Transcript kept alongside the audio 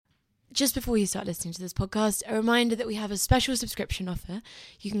Just before you start listening to this podcast, a reminder that we have a special subscription offer.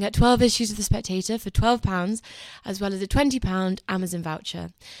 You can get 12 issues of The Spectator for £12, as well as a £20 Amazon voucher.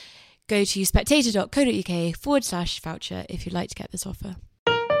 Go to spectator.co.uk/voucher if you'd like to get this offer.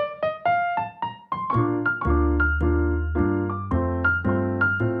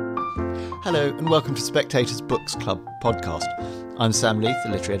 Hello and welcome to Spectator's Books Club podcast. I'm Sam Leith,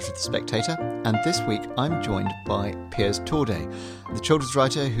 the literary editor of The Spectator, and this week I'm joined by Piers Torday, the children's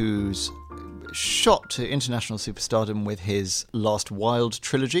writer who's shot to international superstardom with his Last Wild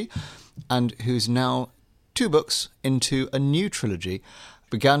trilogy, and who's now 2 books into a new trilogy.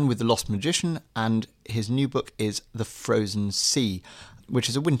 Began with The Lost Magician, and his new book is The Frozen Sea, which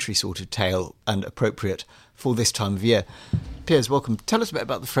is a wintry sort of tale and appropriate for this time of year. Piers, welcome. Tell us a bit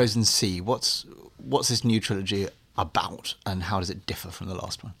about The Frozen Sea. What's this new trilogy about, and how does it differ from the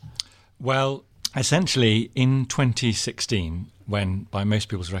last one? Well, essentially, in 2016, when by most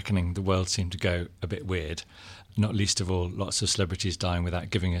people's reckoning the world seemed to go a bit weird, not least of all lots of celebrities dying without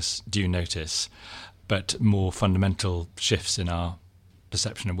giving us due notice, but more fundamental shifts in our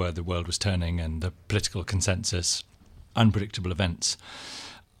perception of where the world was turning and the political consensus, unpredictable events,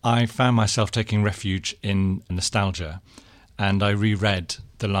 I found myself taking refuge in nostalgia, and I reread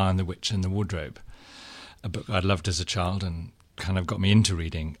The Lion, the Witch and the Wardrobe, a book I'd loved as a child and kind of got me into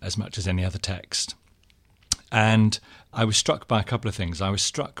reading as much as any other text. And I was struck by a couple of things. I was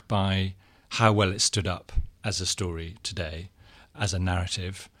struck by how well it stood up as a story today, as a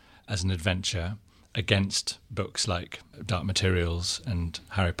narrative, as an adventure, against books like Dark Materials and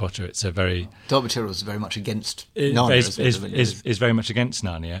Harry Potter. It's a very... Dark Materials is very much against Narnia. Is very much against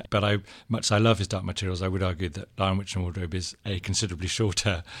Narnia, but much as I love his Dark Materials, I would argue that Lion, Witch and Wardrobe is considerably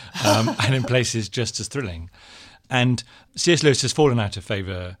shorter and in places just as thrilling. And C.S. Lewis has fallen out of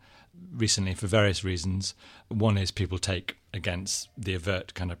favour recently for various reasons. One is people take against the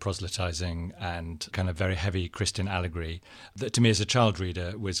overt kind of proselytising and kind of very heavy Christian allegory that to me as a child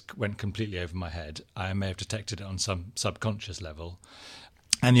reader went completely over my head. I may have detected it on some subconscious level.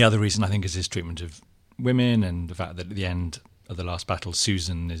 And the other reason I think is his treatment of women and the fact that at the end of the last battle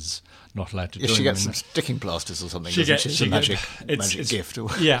Susan is not allowed to join. She gets some sticking plasters or something. She gets a magic gift.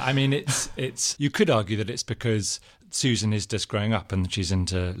 Yeah, I mean it's you could argue that it's because Susan is just growing up and she's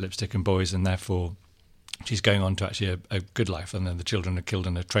into lipstick and boys, and therefore she's going on to actually a good life, and then the children are killed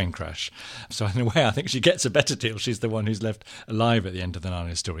in a train crash. So in a way, I think she gets a better deal. She's the one who's left alive at the end of the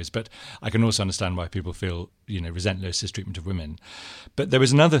Narnia stories. But I can also understand why people feel, resent Lewis's treatment of women. But there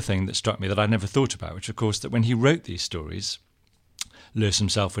was another thing that struck me that I'd never thought about, which of course that when he wrote these stories, Lewis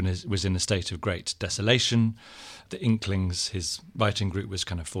himself was in a state of great desolation. The Inklings, his writing group, was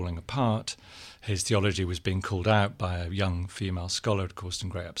kind of falling apart. His theology was being called out by a young female scholar, had caused him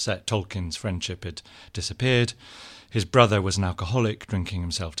great upset. Tolkien's friendship had disappeared. His brother was an alcoholic, drinking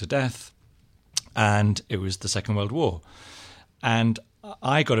himself to death. And it was the Second World War. And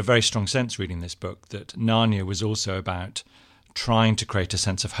I got a very strong sense reading this book that Narnia was also about trying to create a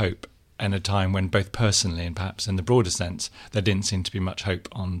sense of hope in a time when both personally and perhaps in the broader sense, there didn't seem to be much hope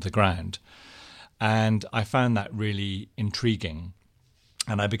on the ground. And I found that really intriguing.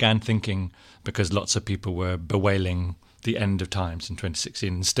 And I began thinking, because lots of people were bewailing the end of times in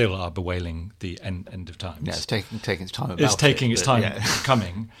 2016 and still are bewailing the end of times. Yeah, it's taking its time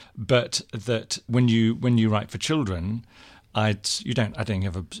coming. But that when you write for children, I don't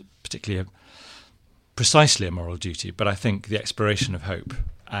have a particularly precisely a moral duty, but I think the exploration of hope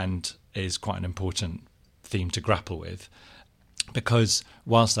and is quite an important theme to grapple with. Because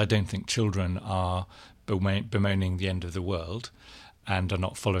whilst I don't think children are bemoaning the end of the world and are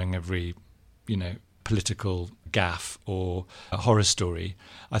not following every, political gaffe or a horror story,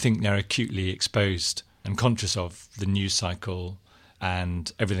 I think they're acutely exposed and conscious of the news cycle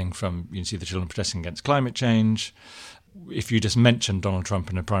and everything from, you see the children protesting against climate change. If you just mention Donald Trump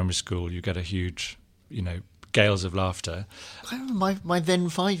in a primary school, you get a huge, gales of laughter. I remember my then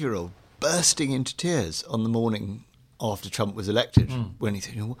 5-year-old bursting into tears on the morning after Trump was elected, when he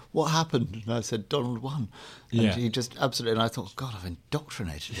said, what happened? And I said, Donald won. And he just absolutely, and I thought, God, I've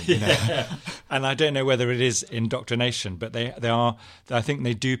indoctrinated him. Yeah. And I don't know whether it is indoctrination, but they are, I think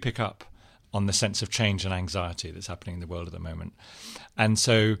they do pick up on the sense of change and anxiety that's happening in the world at the moment. And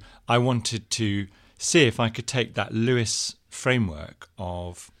so I wanted to see if I could take that Lewis framework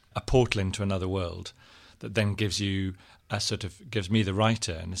of a portal into another world that then gives you gives me, the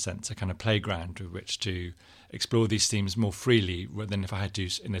writer, in a sense, a kind of playground with which to explore these themes more freely than if I had to,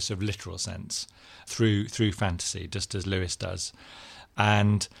 in a sort of literal sense, through fantasy, just as Lewis does.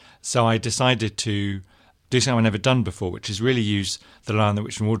 And so I decided to do something I've never done before, which is really use The Lion, the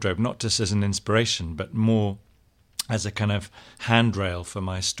Witch and Wardrobe, not just as an inspiration, but more as a kind of handrail for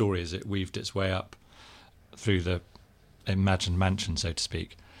my story as it weaved its way up through the imagined mansion, so to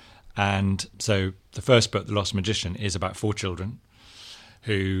speak. And so the first book, The Lost Magician, is about 4 children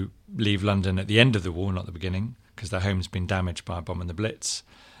who leave London at the end of the war, not the beginning, because their home's been damaged by a bomb and the Blitz.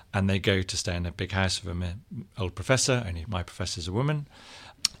 And they go to stay in a big house of an old professor, only my professor's a woman.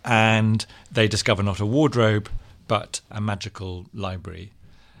 And they discover not a wardrobe, but a magical library.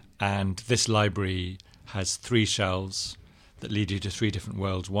 And this library has 3 shelves that lead you to 3 different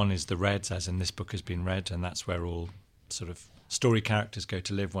worlds. One is the Reds, as in this book has been read, and that's where all sort of story characters go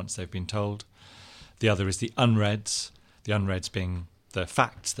to live once they've been told. The other is the Unreds, the Unreds being the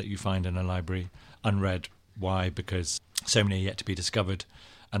facts that you find in a library. Unread, why? Because so many are yet to be discovered.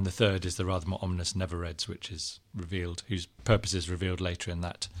 And the third is the rather more ominous Never-Reads, which is revealed, whose purpose is revealed later in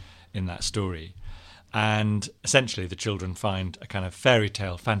that story. And essentially the children find a kind of fairy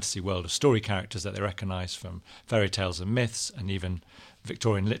tale fantasy world of story characters that they recognise from fairy tales and myths and even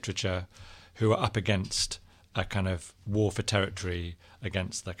Victorian literature, who are up against a kind of war for territory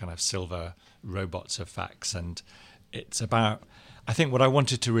against the kind of silver robots of facts. And it's about, I think what I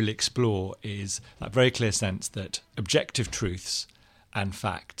wanted to really explore is that very clear sense that objective truths and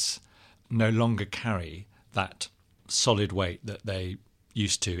facts no longer carry that solid weight that they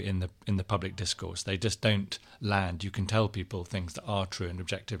used to in the public discourse. They just don't land. You can tell people things that are true and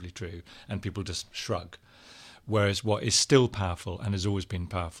objectively true, and people just shrug. Whereas what is still powerful and has always been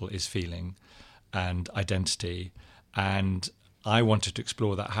powerful is feeling and identity. And I wanted to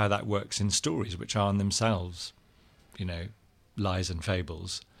explore that, how that works in stories, which are in themselves, lies and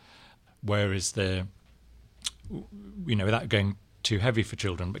fables. Whereas without going too heavy for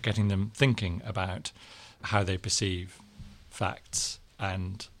children, but getting them thinking about how they perceive facts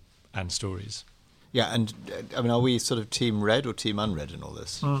and stories. Yeah, and I mean, are we sort of team read or team unread in all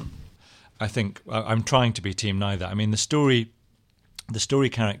this? I think I'm trying to be team neither. I mean, the story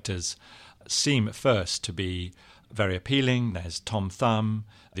characters seem at first to be very appealing. There's Tom Thumb,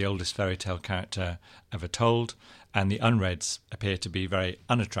 the oldest fairy tale character ever told, and the unreads appear to be very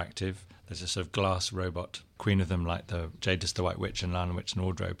unattractive. There's a sort of glass robot queen of them, like the Jadis the White Witch and Lionel Witch and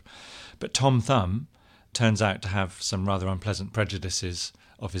Wardrobe. But Tom Thumb turns out to have some rather unpleasant prejudices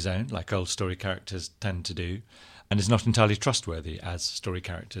of his own, like old story characters tend to do, and is not entirely trustworthy, as story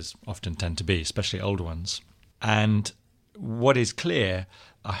characters often tend to be, especially old ones. And what is clear,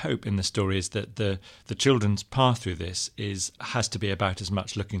 I hope, in the story is that the children's path through this has to be about as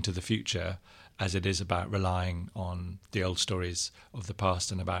much looking to the future as it is about relying on the old stories of the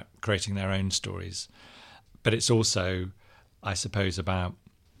past and about creating their own stories. But it's also, I suppose, about,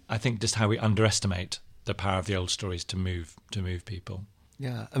 I think, just how we underestimate the power of the old stories to move people.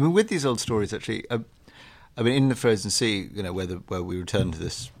 Yeah, I mean, with these old stories, actually, I mean, in the Frozen Sea, where we return to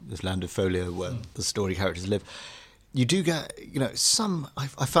this land of folio where the story characters live, you do get, some. I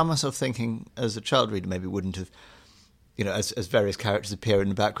found myself thinking as a child reader, maybe wouldn't have, as various characters appear in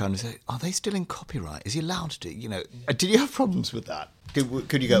the background, and say, are they still in copyright? Is he allowed to do? Did you have problems with that?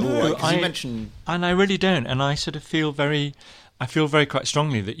 Could you go? No, because you mentioned, and I really don't, and I sort of feel very quite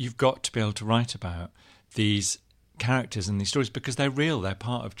strongly that you've got to be able to write about these characters and these stories because they're real. They're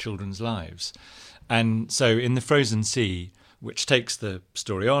part of children's lives, and so in the Frozen Sea, which takes the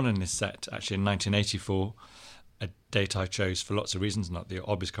story on and is set actually in 1984. A date I chose for lots of reasons, not the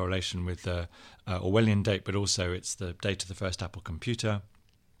obvious correlation with the Orwellian date, but also it's the date of the first Apple computer,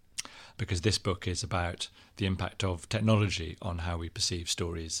 because this book is about the impact of technology on how we perceive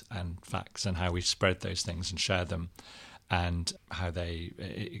stories and facts and how we spread those things and share them and how they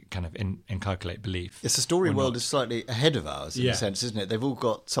kind of inculcate belief. Yes, the story world is slightly ahead of ours in a sense, isn't it? They've all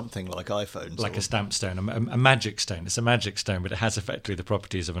got something like iPhones. Like a stamp stone, a magic stone. It's a magic stone, but it has effectively the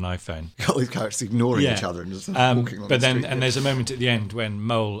properties of an iPhone. All these characters ignoring each other and just walking on the street. And there's a moment at the end when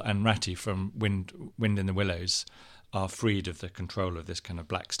Mole and Ratty from Wind in the Willows are freed of the control of this kind of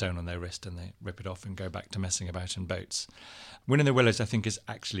black stone on their wrist, and they rip it off and go back to messing about in boats. Wind in the Willows, I think, is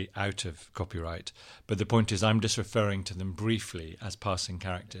actually out of copyright, but the point is I'm just referring to them briefly as passing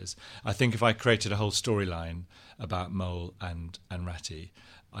characters. I think if I created a whole storyline about Mole and Ratty,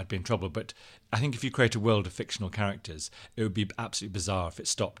 I'd be in trouble. But I think if you create a world of fictional characters, it would be absolutely bizarre if it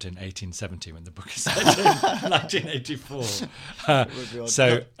stopped in 1870 when the book is set in 1984.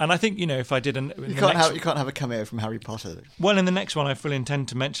 And I think, if I did... You can't have a cameo from Harry Potter. Well, in the next one, I fully intend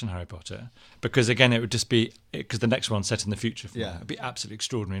to mention Harry Potter, because, again, it would just be... Because the next one's set in the future for me. It would be absolutely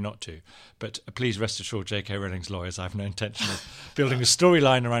extraordinary not to. But please rest assured, J.K. Rowling's lawyers, I have no intention of building a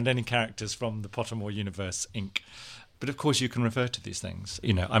storyline around any characters from the Pottermore Universe, Inc., But of course, you can refer to these things.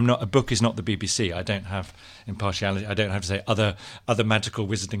 A book is not the BBC. I don't have impartiality. I don't have to say other magical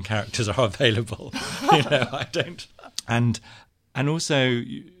wizarding characters are available. I don't. And also,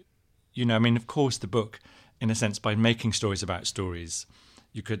 I mean, of course, the book, in a sense, by making stories about stories,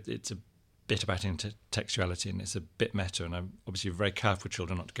 it's a bit about intertextuality and it's a bit meta, and I'm obviously very careful with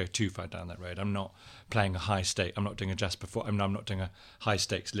children not to go too far down that road. I'm not playing a high stake, I'm not doing a Jasper, I'm not doing a high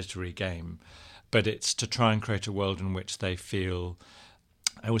stakes literary game, but it's to try and create a world in which they feel.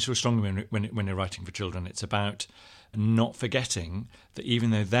 I always feel strongly when you're writing for children, it's about not forgetting that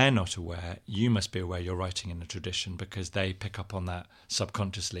even though they're not aware, you must be aware you're writing in a tradition, because they pick up on that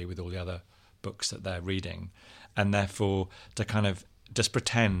subconsciously with all the other books that they're reading. And therefore, to kind of just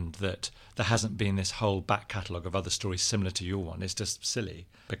pretend that there hasn't been this whole back catalogue of other stories similar to your one is just silly,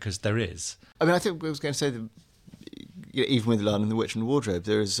 because there is. I mean, I think I was going to say that even with Lion and the Witch and the Wardrobe,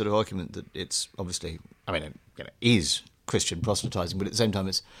 there is a sort of argument that it's obviously, I mean, is Christian proselytizing, but at the same time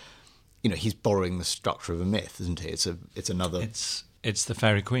it's, he's borrowing the structure of a myth, isn't he? It's another. It's the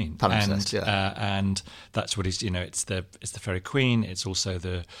Fairy Queen, and that's what he's. It's the Fairy Queen. It's also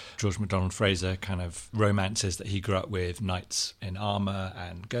the George MacDonald Fraser kind of romances that he grew up with, knights in armour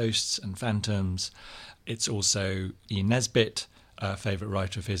and ghosts and phantoms. It's also E. Nesbit, a favourite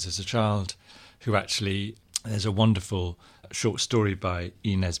writer of his as a child, who actually, there's a wonderful short story by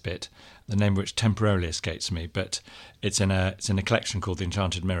E. Nesbit, the name of which temporarily escapes me, but it's in a collection called The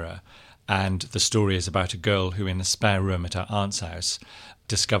Enchanted Mirror. And the story is about a girl who, in a spare room at her aunt's house,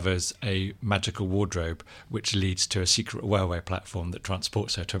 discovers a magical wardrobe which leads to a secret railway platform that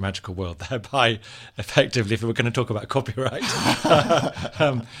transports her to a magical world, thereby effectively, if we were going to talk about copyright,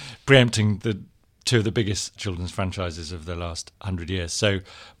 preempting the two of the biggest children's franchises of the last 100 years. So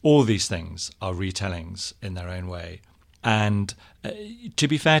all these things are retellings in their own way. And to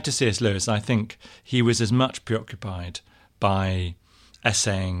be fair to C.S. Lewis, I think he was as much preoccupied by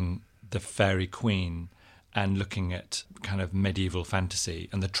essaying the Fairy Queen and looking at kind of medieval fantasy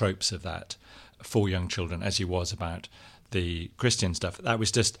and the tropes of that for young children as he was about the Christian stuff. That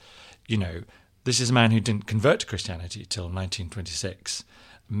was just, this is a man who didn't convert to Christianity till 1926,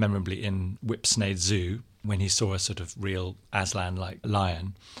 memorably in Whipsnade Zoo, when he saw a sort of real Aslan-like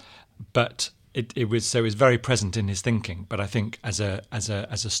lion. But it was very present in his thinking. But I think as a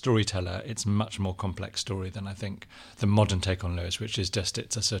storyteller, it's a much more complex story than I think the modern take on Lewis, which is just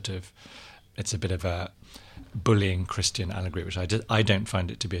it's a bit of a bullying Christian allegory, which I don't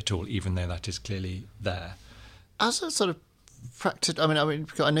find it to be at all, even though that is clearly there. As a sort of practice, I mean,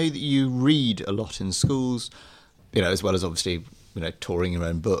 I know that you read a lot in schools, as well as obviously touring your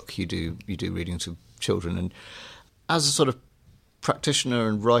own book. You do reading to children, and as a sort of practitioner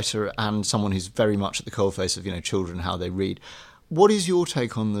and writer and someone who's very much at the coalface of children, how they read, what is your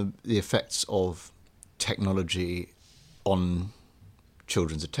take on the effects of technology on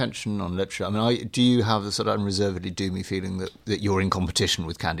children's attention, on literature? I mean, do you have the sort of unreservedly doomy feeling that you're in competition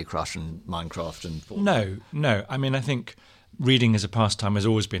with Candy Crush and Minecraft and No. I mean, I think reading as a pastime has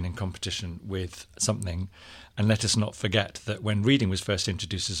always been in competition with something. And let us not forget that when reading was first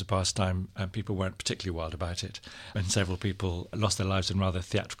introduced as a pastime, people weren't particularly wild about it. And several people lost their lives in rather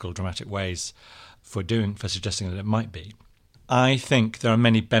theatrical, dramatic ways for suggesting that it might be. I think there are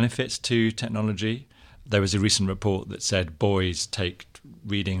many benefits to technology. There was a recent report that said boys take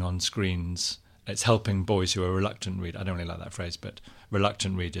reading on screens. It's helping boys who are reluctant readers. I don't really like that phrase, but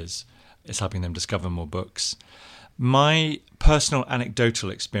reluctant readers. It's helping them discover more books. My personal anecdotal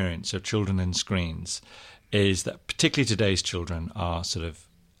experience of children and screens is that particularly today's children are sort of,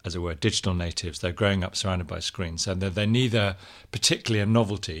 as it were, digital natives. They're growing up surrounded by screens. So they're neither particularly a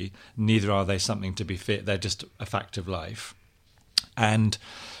novelty, neither are they something to be feared. They're just a fact of life. And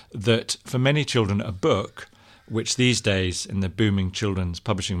that for many children, a book, which these days in the booming children's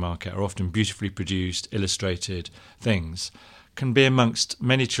publishing market are often beautifully produced, illustrated things, can be amongst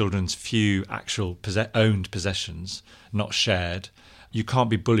many children's few actual owned possessions, not shared. You can't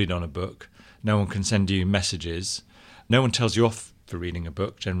be bullied on a book. No one can send you messages. No one tells you off for reading a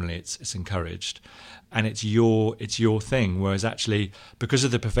book. Generally, it's encouraged. And it's your thing. Whereas actually, because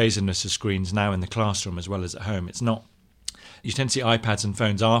of the pervasiveness of screens now in the classroom as well as at home, it's not. You tend to see iPads and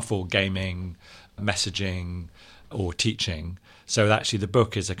phones are for gaming, messaging, or teaching. So actually, the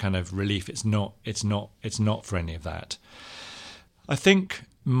book is a kind of relief. It's not for any of that. I think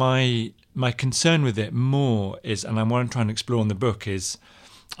my concern with it more is, and what I'm trying to explore in the book is,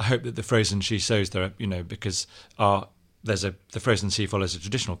 I hope that the Frozen She Sows there, because the Frozen Sea follows a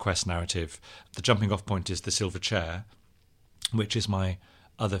traditional quest narrative. The jumping off point is the Silver Chair, which is my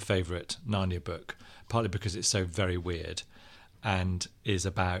other favourite Narnia book, partly because it's so very weird and is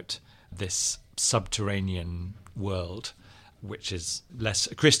about this subterranean world which is less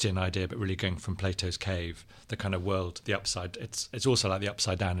a Christian idea, but really going from Plato's cave, the kind of world, the upside. It's also like the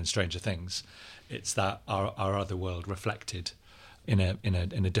upside down in Stranger Things. It's that our other world reflected in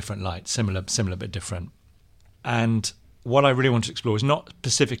a different light, similar but different. And what I really want to explore is not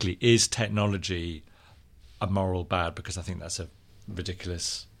specifically, is technology a moral bad? Because I think that's a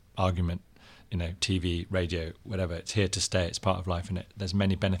ridiculous argument. TV, radio, whatever, it's here to stay. It's part of life, and there's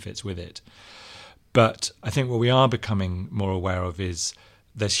many benefits with it. But I think what we are becoming more aware of is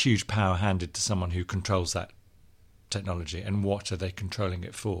there's huge power handed to someone who controls that technology, and what are they controlling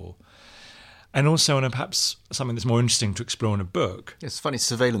it for? And also, and perhaps something that's more interesting to explore in a book. It's a funny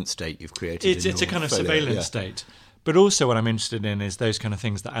surveillance state you've created. It's a kind of surveillance state. But also what I'm interested in is those kind of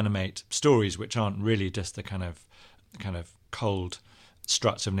things that animate stories, which aren't really just the kind of cold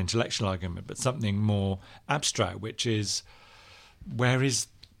struts of an intellectual argument, but something more abstract, which is, where is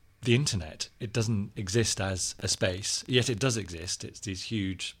the internet? It doesn't exist as a space, yet it does exist. It's these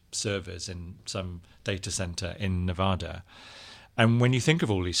huge servers in some data center in Nevada. And when you think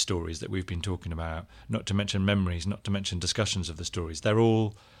of all these stories that we've been talking about, not to mention memories, not to mention discussions of the stories,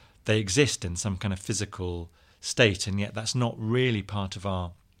 they exist in some kind of physical state, and yet that's not really part of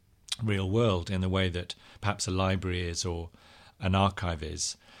our real world in the way that perhaps a library is or an archive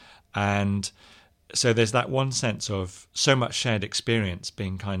is. And so there's that one sense of so much shared experience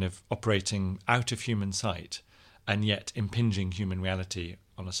being kind of operating out of human sight, and yet impinging human reality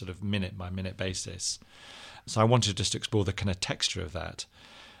on a sort of minute-by-minute basis. So I wanted just to explore the kind of texture of that.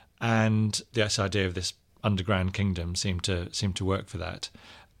 And this idea of this underground kingdom seemed to work for that.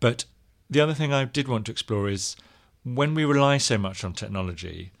 But the other thing I did want to explore is, when we rely so much on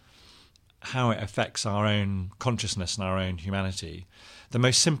technology, how it affects our own consciousness and our own humanity. The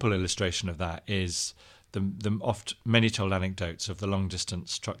most simple illustration of that is the oft many told anecdotes of the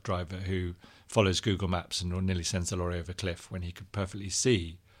long-distance truck driver who follows Google Maps and nearly sends the lorry over a cliff when he could perfectly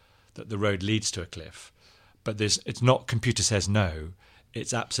see that the road leads to a cliff. But it's not computer says no,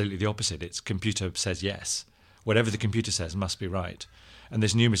 it's absolutely the opposite. It's computer says yes. Whatever the computer says must be right. And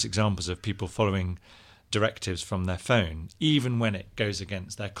there's numerous examples of people following directives from their phone, even when it goes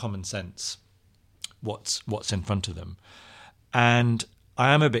against their common sense, what's in front of them. And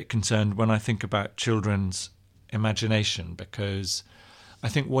I am a bit concerned when I think about children's imagination, because I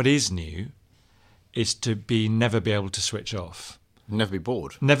think what is new is to never be able to switch off. Never be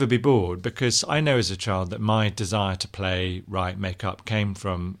bored. Never be bored, because I know as a child that my desire to play, write, make up came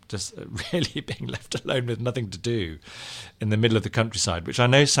from just really being left alone with nothing to do in the middle of the countryside, which I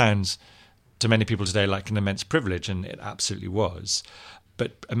know sounds to many people today like an immense privilege, and it absolutely was.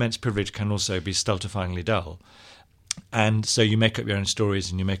 But immense privilege can also be stultifyingly dull. And so you make up your own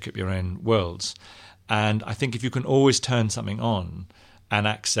stories and you make up your own worlds. And I think if you can always turn something on and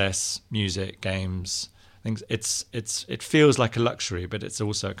access music, games, things, it feels like a luxury, but it's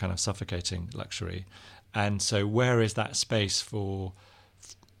also a kind of suffocating luxury. And so where is that space for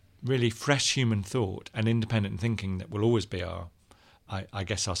really fresh human thought and independent thinking that will always be our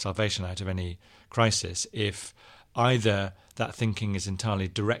salvation out of any crisis, if either that thinking is entirely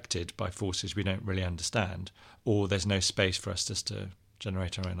directed by forces we don't really understand, or there's no space for us just to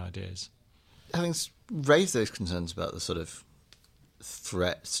generate our own ideas. Having raised those concerns about the sort of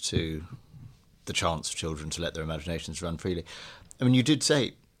threats to the chance for children to let their imaginations run freely, I mean, you did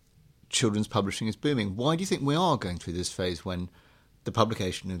say children's publishing is booming. Why do you think we are going through this phase when the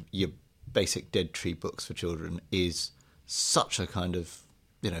publication of your basic dead tree books for children is such a kind of,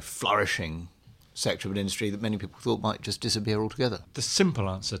 flourishing sector of an industry that many people thought might just disappear altogether? The simple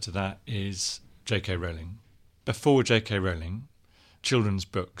answer to that is J.K. Rowling. Before J.K. Rowling, children's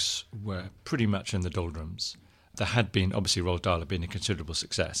books were pretty much in the doldrums. There had been, obviously Roald Dahl had been a considerable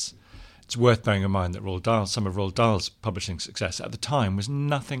success. It's worth bearing in mind that some of Roald Dahl's publishing success at the time was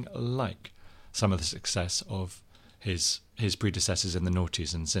nothing like some of the success of his predecessors in the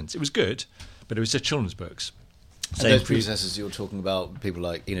noughties and since. It was good, but it was just children's books. And those predecessors you're talking about, people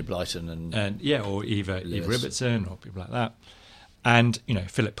like Enid Blyton or Eva Robertson or people like that. And,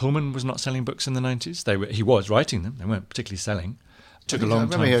 Philip Pullman was not selling books in the 90s. He was writing them. They weren't particularly selling. It took a long time.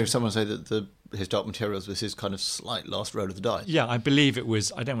 I remember hearing someone say that his Dark Materials was his kind of slight last roll of the dice. Yeah, I believe it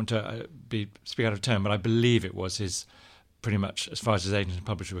was. I don't want to speak out of turn, but I believe it was his, pretty much, as far as his agent and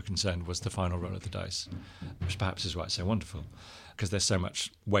publisher were concerned, was the final roll of the dice, which perhaps is why it's so wonderful, because there's so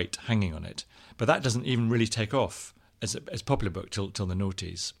much weight hanging on it. But that doesn't even really take off as popular book till the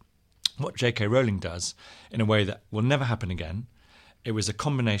noughties. What J.K. Rowling does, in a way that will never happen again, it was a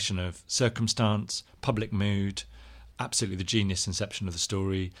combination of circumstance, public mood, absolutely the genius inception of the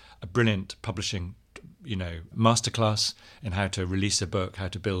story, a brilliant publishing masterclass in how to release a book, how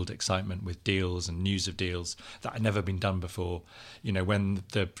to build excitement with deals and news of deals that had never been done before. When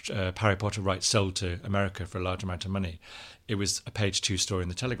the Harry Potter rights sold to America for a large amount of money, it was a page 2 story in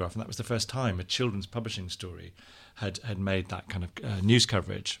the Telegraph, and that was the first time a children's publishing story had made that kind of news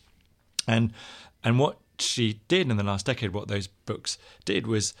coverage. And what she did in the last decade, what those books did,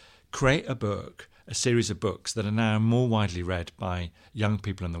 was create a series of books that are now more widely read by young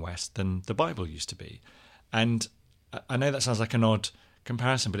people in the West than the Bible used to be. And I know that sounds like an odd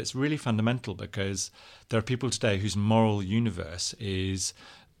comparison, but it's really fundamental, because there are people today whose moral universe is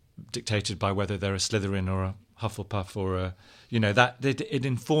dictated by whether they're a Slytherin or a Hufflepuff or that it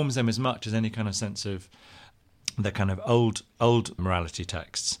informs them as much as any kind of sense of the kind of old morality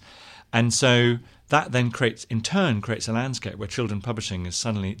texts. And so that then creates a landscape where children publishing is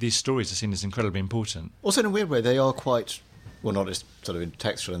suddenly, these stories are seen as incredibly important. Also, in a weird way, they are quite, well, not just sort of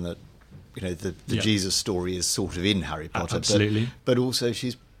textual in that, the Jesus story is sort of in Harry Potter. Absolutely. But also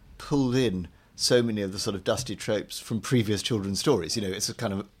she's pulled in so many of the sort of dusty tropes from previous children's stories. It's a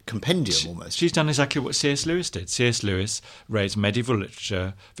kind of compendium almost. She's done exactly what C.S. Lewis did. C.S. Lewis raised medieval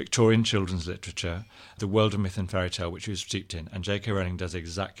literature, Victorian children's literature, the world of myth and fairy tale, which he was steeped in, and J.K. Rowling does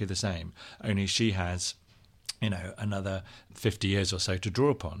exactly the same, only she has, another 50 years or so to draw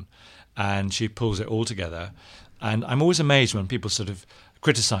upon, and she pulls it all together. And I'm always amazed when people sort of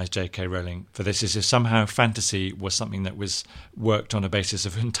criticise J.K. Rowling for this, as if somehow fantasy was something that was worked on a basis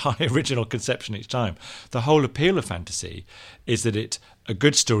of entire original conception each time. The whole appeal of fantasy is that a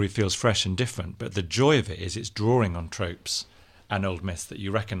good story feels fresh and different, but the joy of it is it's drawing on tropes and old myths that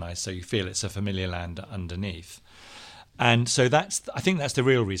you recognise, so you feel it's a familiar land underneath. And so I think that's the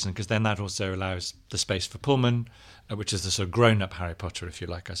real reason, because then that also allows the space for Pullman, which is the sort of grown-up Harry Potter, if you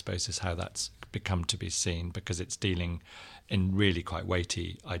like, I suppose, is how that's become to be seen, because it's dealing in really quite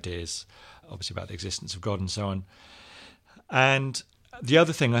weighty ideas, obviously about the existence of God and so on. And the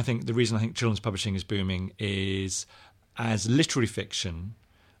other thing, the reason I think children's publishing is booming is, as literary fiction,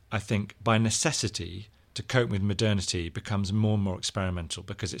 I think by necessity, to cope with modernity, becomes more and more experimental,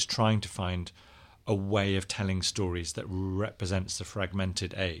 because it's trying to find a way of telling stories that represents the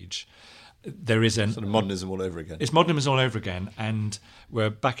fragmented age. There is sort of modernism all over again. It's modernism all over again, and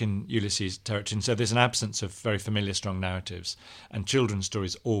we're back in Ulysses territory, and so there's an absence of very familiar, strong narratives, and children's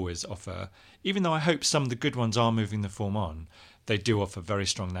stories always offer, even though I hope some of the good ones are moving the form on, they do offer very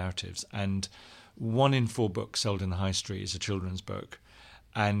strong narratives. And 1 in 4 books sold in the high street is a children's book,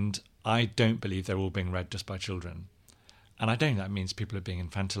 and I don't believe they're all being read just by children. And I don't think that means people are being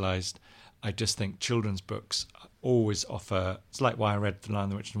infantilised. I just think children's books always offer, it's like why I read The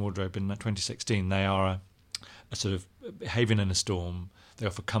Lion, the Witch and the Wardrobe in 2016. They are a sort of haven in a storm. They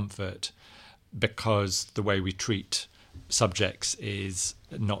offer comfort, because the way we treat subjects is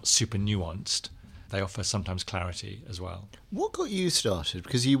not super nuanced. They offer sometimes clarity as well. What got you started?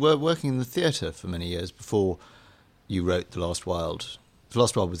 Because you were working in the theatre for many years before you wrote The Last Wild. The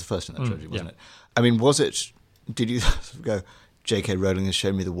Last Wild was the first in that trilogy, wasn't it? I mean, did you go, J.K. Rowling has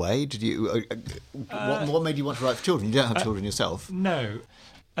shown me the way? Did you? What made you want to write for children? You don't have children yourself. No,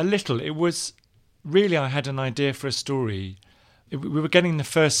 a little. It was really, I had an idea for a story. We were getting the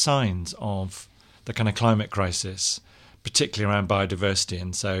first signs of the kind of climate crisis, particularly around biodiversity,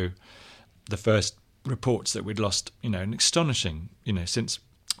 and so the first reports that we'd lost, an astonishing, since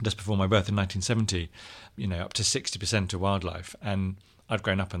just before my birth in 1970, up to 60% of wildlife. And I'd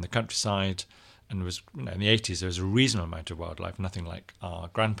grown up in the countryside, and was, in the 80s, there was a reasonable amount of wildlife, nothing like our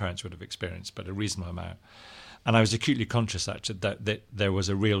grandparents would have experienced, but a reasonable amount. And I was acutely conscious that there was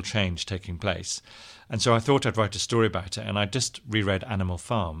a real change taking place. And so I thought I'd write a story about it, and I just reread Animal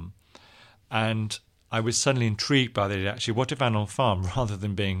Farm. And I was suddenly intrigued by the idea, actually, what if Animal Farm, rather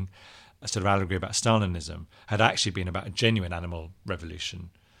than being a sort of allegory about Stalinism, had actually been about a genuine animal revolution,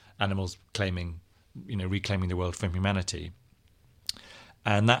 animals reclaiming the world from humanity.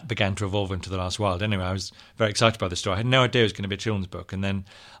 And that began to evolve into The Last Wild. Anyway, I was very excited by the story. I had no idea it was going to be a children's book. And then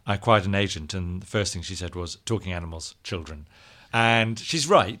I acquired an agent, and the first thing she said was, talking animals, children. And she's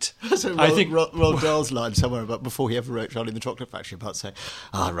right. So I think Roald Dahl's line somewhere about before he ever wrote Charlie and the Chocolate Factory about saying,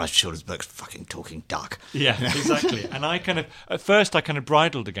 I write children's books, fucking talking duck. Yeah, exactly. And at first I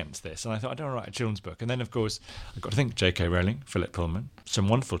bridled against this, and I thought, I don't want to write a children's book. And then, of course, I got to think J.K. Rowling, Philip Pullman, some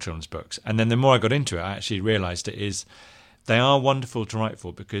wonderful children's books. And then the more I got into it, I actually realised they are wonderful to write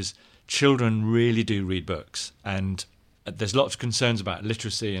for, because children really do read books, and there's lots of concerns about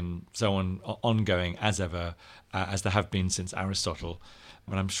literacy and so on ongoing as ever, as there have been since Aristotle,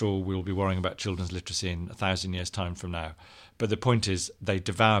 and I'm sure we'll be worrying about children's literacy in 1,000 years' time from now. But the point is, they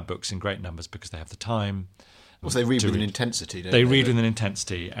devour books in great numbers because they have the time, Well, they read with an intensity, don't they? They read with an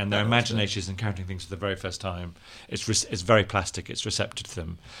intensity, and their imagination is encountering things for the very first time. It's very plastic, it's receptive to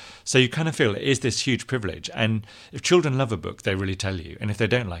them. So you kind of feel it is this huge privilege. And if children love a book, they really tell you. And if they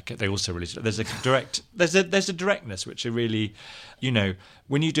don't like it, they also really... There's a directness which are really...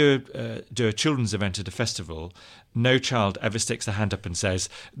 when you do a children's event at a festival, no child ever sticks their hand up and says,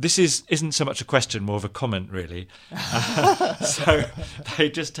 this isn't so much a question, more of a comment, really. So they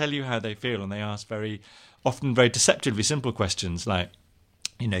just tell you how they feel, and they ask often very deceptively simple questions like,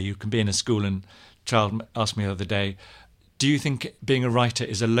 you can be in a school, and a child asked me the other day, do you think being a writer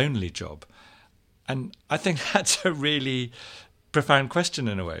is a lonely job? And I think that's a really profound question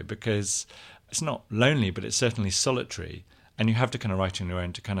in a way, because it's not lonely, but it's certainly solitary, and you have to kind of write on your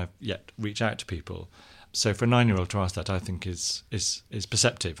own to kind of reach out to people. So for a 9-year-old to ask that, I think is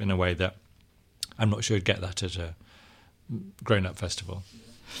perceptive in a way that I'm not sure you'd get that at a grown-up festival.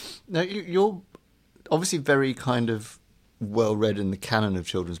 Now, you're obviously very kind of well-read in the canon of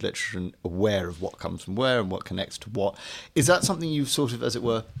children's literature and aware of what comes from where and what connects to what. Is that something you've sort of, as it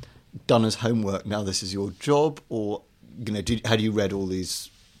were, done as homework, now this is your job? Or, had you read all these,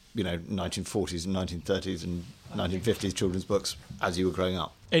 1940s and 1930s and 1950s children's books as you were growing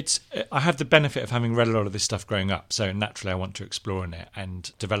up? I have the benefit of having read a lot of this stuff growing up, so naturally I want to explore in it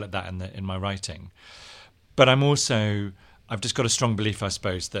and develop that in my writing. But I've just got a strong belief, I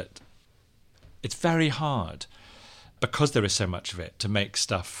suppose, that it's very hard, because there is so much of it, to make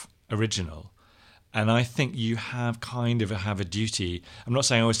stuff original. And I think you have a duty. I'm not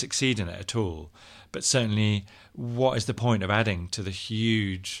saying I always succeed in it at all, but certainly what is the point of adding to the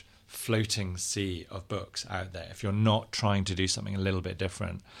huge floating sea of books out there if you're not trying to do something a little bit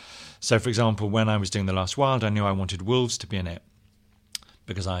different? So, for example, when I was doing The Last Wild, I knew I wanted wolves to be in it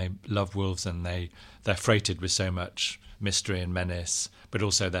because I love wolves, and they're freighted with so much mystery and menace, but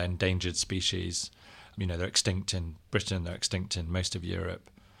also they're endangered species. They're extinct in Britain, they're extinct in most of Europe.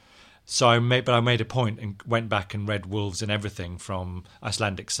 So I made a point and went back and read wolves in everything from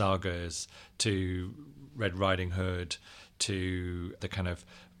Icelandic sagas to Red Riding Hood to the kind of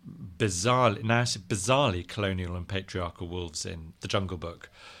bizarrely colonial and patriarchal wolves in The Jungle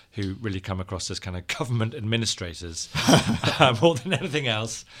Book, who really come across as kind of government administrators more than anything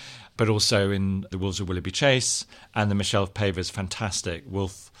else. But also in The Wolves of Willoughby Chase and the Michelle Paver's fantastic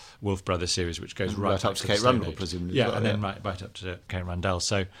Wolf Brother series, which goes right up to Kate Rundell, presumably. Yeah, and then right up to Kate Rundell.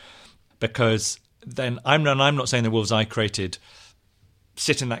 So, because then I'm not saying the wolves I created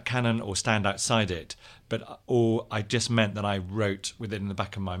sit in that canon or stand outside it, or I just meant that I wrote with it in the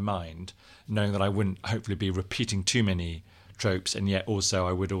back of my mind, knowing that I wouldn't hopefully be repeating too many tropes, and yet also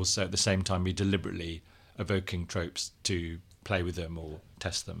I would also at the same time be deliberately evoking tropes to play with them or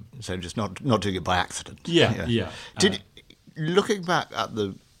test them. So just not doing it by accident. Yeah. Looking back at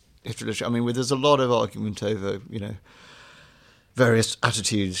the history of literature, I mean, there's a lot of argument over, various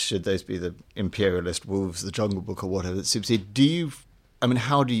attitudes, should those be the imperialist wolves, the Jungle Book or whatever that supersede.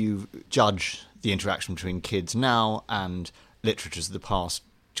 How do you judge the interaction between kids now and literatures of the past,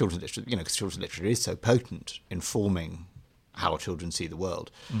 children's literature, because children's literature is so potent in forming how children see the world.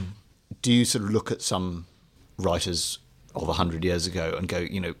 Do you sort of look at some writers of 100 years ago and go,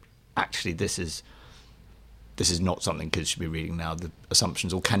 actually this is not something kids should be reading now, the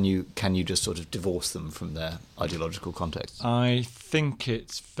assumptions, or can you just sort of divorce them from their ideological context? I think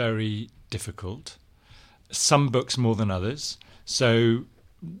it's very difficult. Some books more than others. So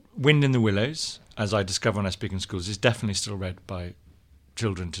Wind in the Willows, as I discover when I speak in schools, is definitely still read by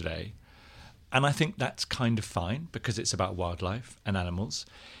children today. And I think that's kind of fine because it's about wildlife and animals.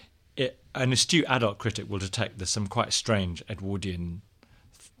 An astute adult critic will detect there's some quite strange Edwardian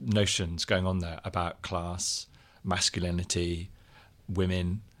notions going on there about class, masculinity,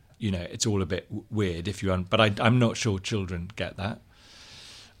 women. It's all a bit weird but I'm not sure children get that.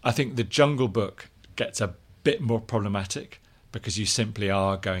 I think the Jungle Book gets a bit more problematic because you simply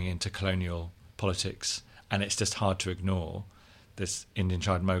are going into colonial politics, and it's just hard to ignore this Indian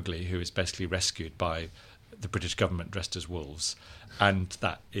child Mowgli who is basically rescued by the British government dressed as wolves. And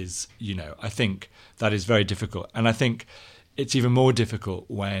that is, I think that is very difficult. And I think it's even more difficult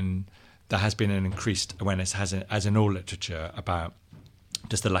when there has been an increased awareness, as in all literature, about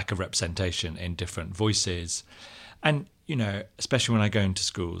just the lack of representation in different voices. And, especially when I go into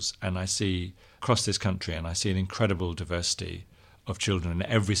schools and I see across this country and I see an incredible diversity of children in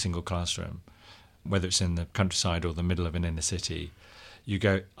every single classroom, whether it's in the countryside or the middle of an inner city, you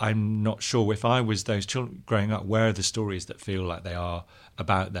go, I'm not sure if I was those children growing up, where are the stories that feel like they are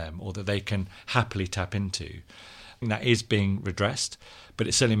about them or that they can happily tap into? And that is being redressed, but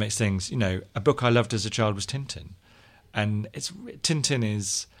it certainly makes things, a book I loved as a child was Tintin. And Tintin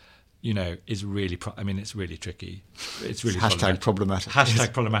is is really, it's really tricky. It's really problematic.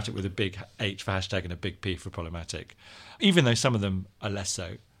 Hashtag problematic with a big H for hashtag and a big P for problematic. Even though some of them are less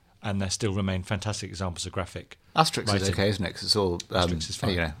so, and they still remain fantastic examples of graphic Asterix writing. is okay, isn't it? 'Cause it's all Asterix is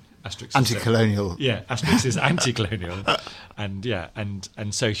fine. Asterix anti-colonial. Asterix is anti-colonial,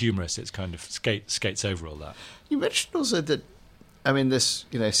 and so humorous. It's kind of skates over all that. You mentioned also that, this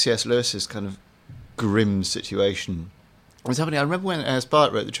C.S. Lewis's kind of grim situation was happening. I remember when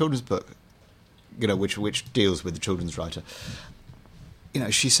Spark wrote the children's book, which deals with the children's writer.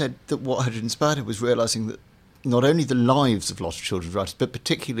 She said that what had inspired her was realising that not only the lives of lots of children's writers, but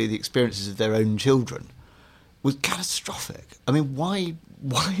particularly the experiences of their own children, was catastrophic. Why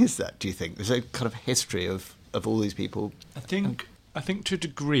is that, do you think? There's a kind of history of all these people. I think to a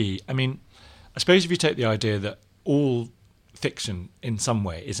degree, I suppose if you take the idea that all fiction in some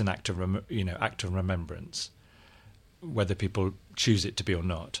way is an act of remembrance, whether people choose it to be or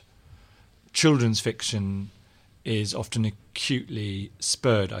not. Children's fiction is often acutely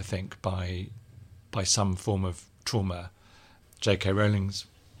spurred, I think, by some form of trauma. J.K. Rowling's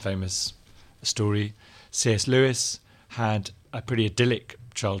famous story. C.S. Lewis had a pretty idyllic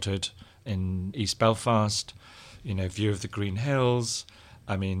childhood in East Belfast, view of the Green Hills.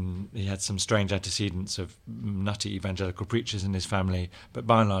 He had some strange antecedents of nutty evangelical preachers in his family, but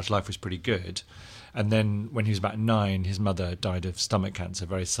by and large life was pretty good. And then when he was about 9, his mother died of stomach cancer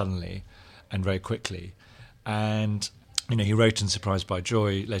very suddenly and very quickly. And, he wrote in Surprised by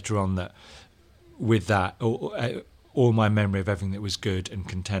Joy later on that with that, all my memory of everything that was good and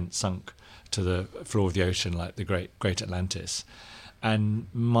content sunk to the floor of the ocean like the great Atlantis. And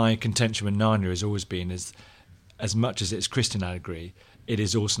my contention with Narnia has always been as much as it's Christian allegory, it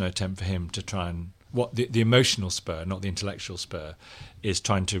is also an attempt for him to try and, the emotional spur, not the intellectual spur, is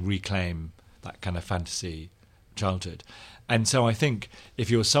trying to reclaim that kind of fantasy childhood. And so I think if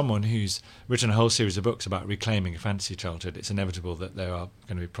you're someone who's written a whole series of books about reclaiming a fantasy childhood, it's inevitable that there are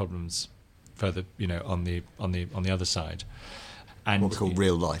going to be problems further, on the other side. And what we call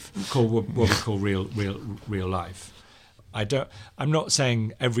real life. What we call real life. I'm not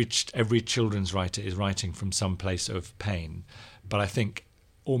saying every children's writer is writing from some place of pain, but I think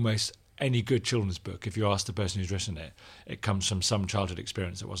almost any good children's book, if you ask the person who's written it, it comes from some childhood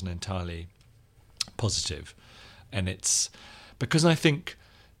experience that wasn't entirely positive. And it's because I think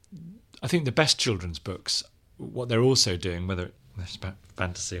the best children's books, what they're also doing, whether it's about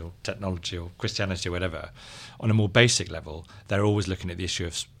fantasy or technology or Christianity or whatever, on a more basic level, they're always looking at the issue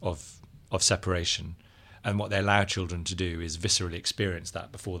of separation. And what they allow children to do is viscerally experience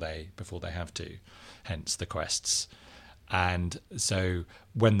that before they have to, hence the quests. And so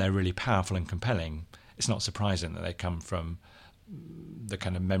when they're really powerful and compelling, it's not surprising that they come from the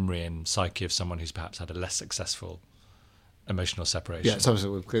kind of memory and psyche of someone who's perhaps had a less successful emotional separation. Yeah,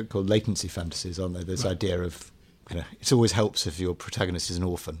 something we call latency fantasies, aren't they? This idea of, it always helps if your protagonist is an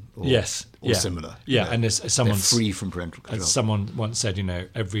orphan or similar. Yeah, and as someone free from parental control. As someone once said,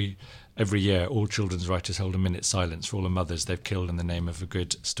 every year all children's writers hold a minute's silence for all the mothers they've killed in the name of a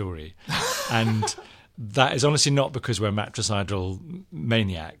good story. And that is honestly not because we're matricidal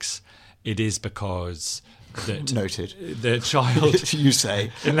maniacs. It is because that noted the child you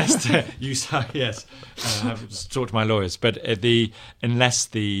say unless you say yes. I have to talk to my lawyers, but unless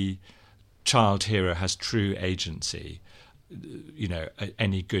the child hero has true agency,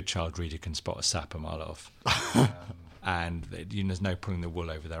 any good child reader can spot a sap a mile off. And there's no pulling the wool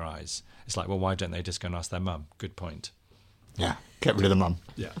over their eyes. It's like, well, why don't they just go and ask their mum? Good point. Yeah, get rid of the mum.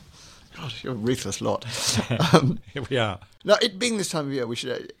 Yeah. God, you're a ruthless lot. Here we are. Now, it being this time of year, we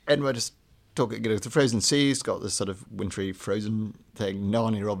should end by just talking. The frozen sea's got this sort of wintry frozen thing.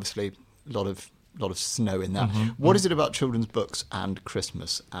 Narnia, obviously, a lot of snow in that. Mm-hmm. What is it about children's books and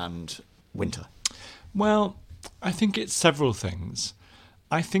Christmas and winter? Well, I think it's several things.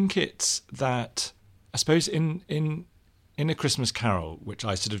 I think it's that, I suppose, in A Christmas Carol, which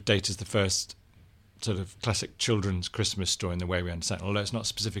I sort of date as the first sort of classic children's Christmas story in the way we understand, although it's not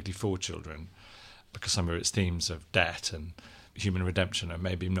specifically for children, because some of its themes of debt and human redemption are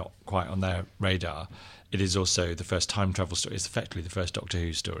maybe not quite on their radar. It is also the first time travel story. It's effectively the first Doctor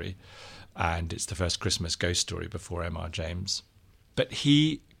Who story, and it's the first Christmas ghost story before M.R. James. But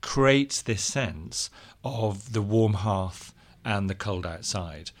he creates this sense of the warm hearth and the cold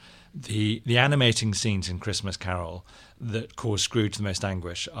outside. The animating scenes in Christmas Carol that cause Scrooge the most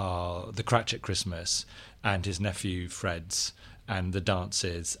anguish are the Cratchit Christmas and his nephew Fred's and the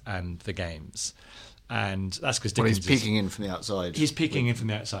dances and the games. And that's because Dickens he's peeking in from the outside. He's peeking in from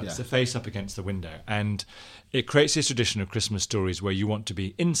the outside. Yeah. It's the face up against the window. And it creates this tradition of Christmas stories where you want to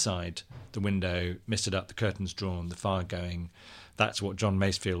be inside the window, misted up, the curtains drawn, the fire going, that's what John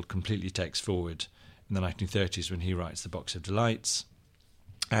Masefield completely takes forward in the 1930s when he writes The Box of Delights.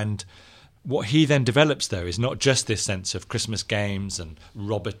 And what he then develops, though, is not just this sense of Christmas games and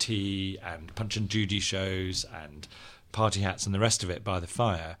Roberty and Punch and Judy shows and party hats and the rest of it by the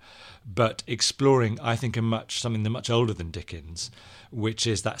fire, but exploring, I think, something much older than Dickens, which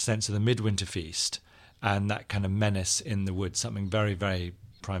is that sense of the midwinter feast and that kind of menace in the woods, something very, very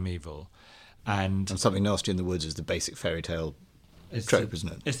primeval. And something nasty in the woods is the basic fairy tale trope,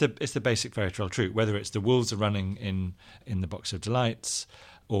 isn't it? It's the basic fairy tale trope, whether it's the wolves are running in The Box of Delights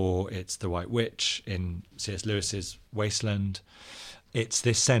or it's the White Witch in C.S. Lewis's Wasteland. It's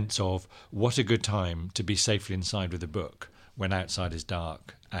this sense of what a good time to be safely inside with a book when outside is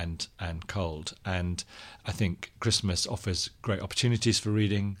dark and cold. And I think Christmas offers great opportunities for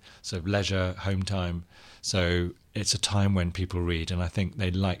reading, so leisure, home time. So it's a time when people read, and I think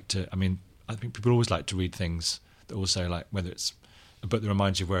they like to. I think people always like to read things that also, like, whether it's a book that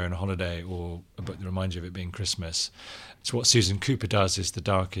reminds you of where you're on a holiday or a book that reminds you of it being Christmas. It's what Susan Cooper does, is The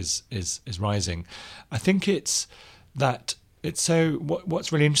Dark is Rising. I think it's that. It's so.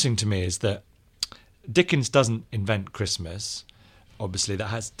 What's really interesting to me is that Dickens doesn't invent Christmas. Obviously,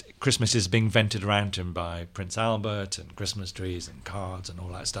 Christmas is being vented around him by Prince Albert and Christmas trees and cards and all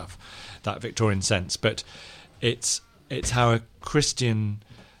that stuff, that Victorian sense. But it's how a Christian.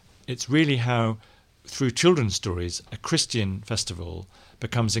 It's really how, through children's stories, a Christian festival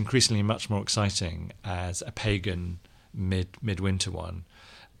becomes increasingly much more exciting as a pagan midwinter one.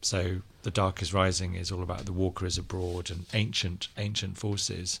 So The Dark is Rising is all about the walker is abroad and ancient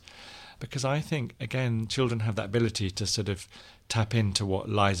forces. Because I think, again, children have that ability to sort of tap into what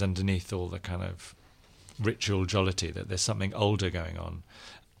lies underneath all the kind of ritual jollity, that there's something older going on.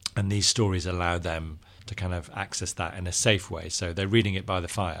 And these stories allow them to kind of access that in a safe way. So they're reading it by the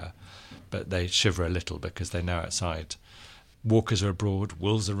fire, but they shiver a little because they know outside walkers are abroad,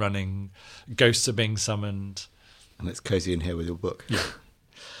 wolves are running, ghosts are being summoned. And it's cosy in here with your book. Yeah.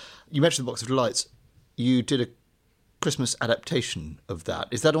 You mentioned The Box of Delights. You did a Christmas adaptation of that.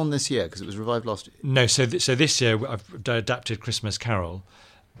 Is that on this year? Because it was revived last year. No, so this year I've adapted Christmas Carol,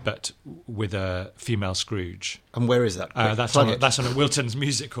 but with a female Scrooge. And where is that? That's on at Wilton's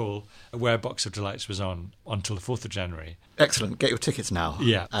Music Hall, where Box of Delights was on until the 4th of January. Excellent. Get your tickets now.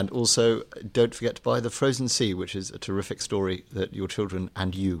 Yeah. And also, don't forget to buy The Frozen Sea, which is a terrific story that your children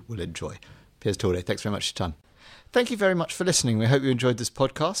and you will enjoy. Piers Torday, thanks very much for your time. Thank you very much for listening. We hope you enjoyed this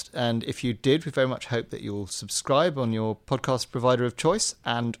podcast. And if you did, we very much hope that you'll subscribe on your podcast provider of choice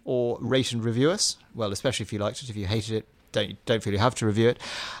and or rate and review us. Well, especially if you liked it. If you hated it, don't feel you have to review it.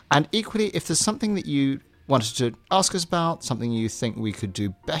 And equally, if there's something that you wanted to ask us about, something you think we could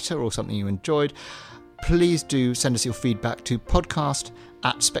do better or something you enjoyed, please do send us your feedback to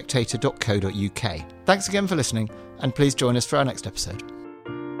podcast@spectator.co.uk. Thanks again for listening, and please join us for our next episode.